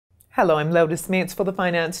Hello, I'm Lelda Smits for the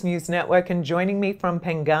Finance News Network, and joining me from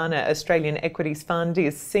Pengana, Australian Equities Fund,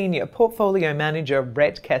 is Senior Portfolio Manager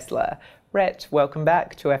Rhett Kessler. Rhett, welcome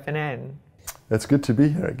back to FNN. It's good to be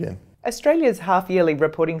here again. Australia's half-yearly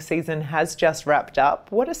reporting season has just wrapped up.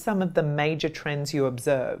 What are some of the major trends you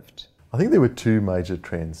observed? I think there were two major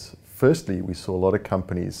trends. Firstly, we saw a lot of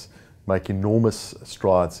companies make enormous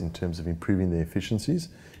strides in terms of improving their efficiencies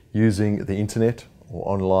using the internet or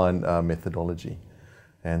online methodology.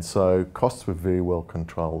 And so costs were very well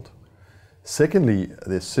controlled. Secondly,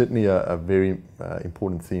 there's certainly a very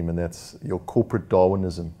important theme, and that's your corporate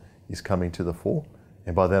Darwinism is coming to the fore.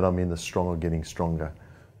 And by that I mean the strong are getting stronger,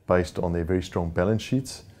 based on their very strong balance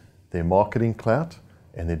sheets, their marketing clout,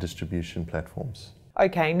 and their distribution platforms.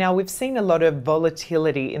 Okay, now we've seen a lot of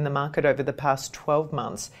volatility in the market over the past 12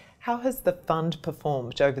 months. How has the fund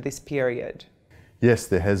performed over this period? Yes,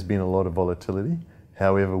 there has been a lot of volatility.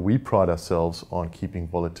 However, we pride ourselves on keeping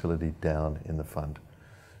volatility down in the fund.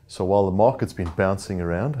 So while the market's been bouncing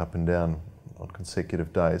around up and down on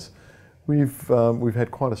consecutive days, we've had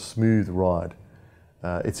quite a smooth ride.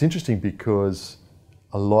 It's interesting because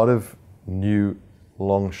a lot of new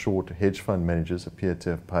long-short hedge fund managers appear to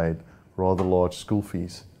have paid rather large school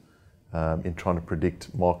fees in trying to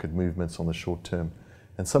predict market movements on the short term.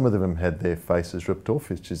 And some of them had their faces ripped off,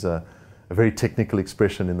 which is a very technical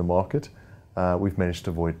expression in the market. We've managed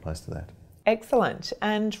to avoid most of that. Excellent.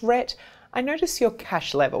 And Rhett, I notice your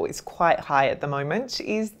cash level is quite high at the moment.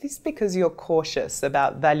 Is this because you're cautious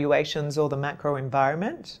about valuations or the macro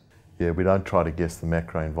environment? Yeah, we don't try to guess the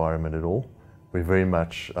macro environment at all. We're very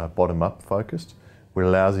much bottom-up focused. We're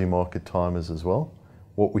lousy market timers as well.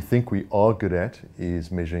 What we think we are good at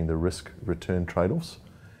is measuring the risk-return trade-offs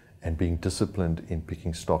and being disciplined in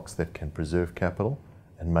picking stocks that can preserve capital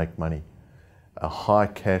and make money. A high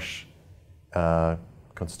cash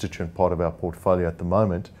constituent part of our portfolio at the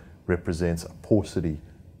moment represents a paucity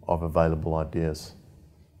of available ideas.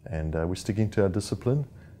 And we're sticking to our discipline,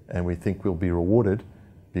 and we think we'll be rewarded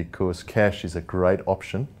because cash is a great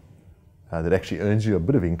option that actually earns you a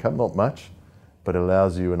bit of income, not much, but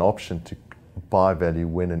allows you an option to buy value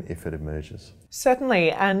when and if it emerges.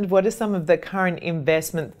 Certainly. And what are some of the current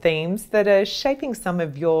investment themes that are shaping some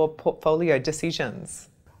of your portfolio decisions?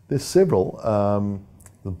 There's several.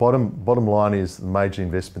 The bottom line is the major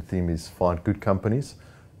investment theme is find good companies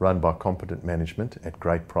run by competent management at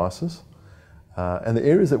great prices. And the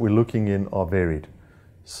areas that we're looking in are varied.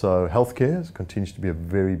 So healthcare continues to be a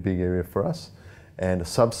very big area for us, and a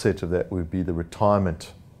subset of that would be the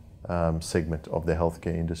retirement segment of the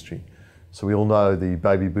healthcare industry. So we all know the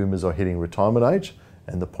baby boomers are hitting retirement age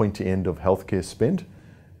and the pointy end of healthcare spend.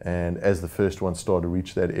 And as the first ones start to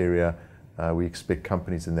reach that area, we expect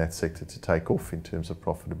companies in that sector to take off in terms of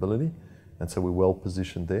profitability, and so we're well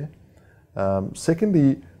positioned there.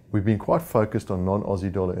 Secondly, we've been quite focused on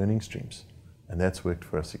non-Aussie dollar earning streams, and that's worked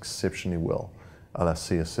for us exceptionally well, a la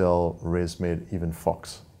CSL, ResMed, even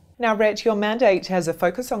Fox. Now, Rhett, your mandate has a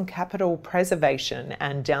focus on capital preservation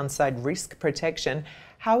and downside risk protection.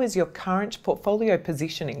 How is your current portfolio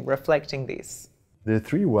positioning reflecting this? There are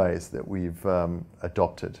three ways that we've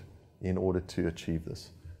adopted in order to achieve this.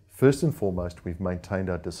 First and foremost, we've maintained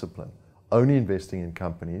our discipline, only investing in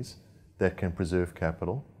companies that can preserve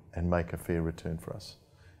capital and make a fair return for us.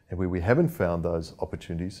 And where we haven't found those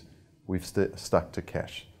opportunities, we've stuck to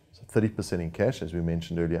cash. So 30% in cash, as we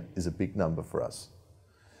mentioned earlier, is a big number for us.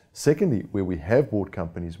 Secondly, where we have bought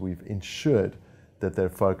companies, we've ensured that they're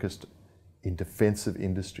focused in defensive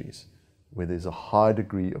industries, where there's a high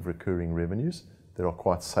degree of recurring revenues that are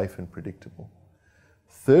quite safe and predictable.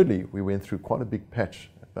 Thirdly, we went through quite a big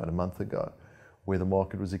patch about a month ago, where the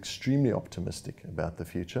market was extremely optimistic about the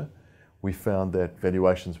future. We found that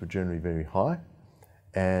valuations were generally very high,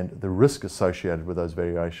 and the risk associated with those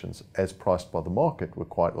valuations, as priced by the market, were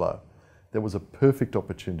quite low. There was a perfect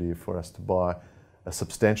opportunity for us to buy a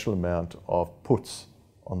substantial amount of puts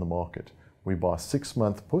on the market. We buy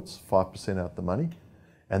 6-month puts, 5% out the money,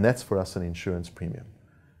 and that's for us an insurance premium.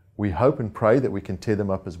 We hope and pray that we can tear them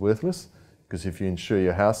up as worthless, because if you insure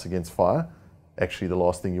your house against fire, actually the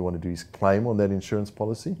last thing you want to do is claim on that insurance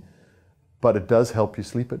policy. But it does help you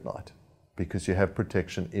sleep at night, because you have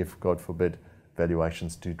protection if, God forbid,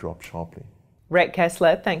 valuations do drop sharply. Rhett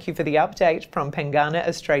Kessler, thank you for the update from Pengana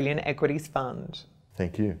Australian Equities Fund.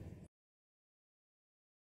 Thank you.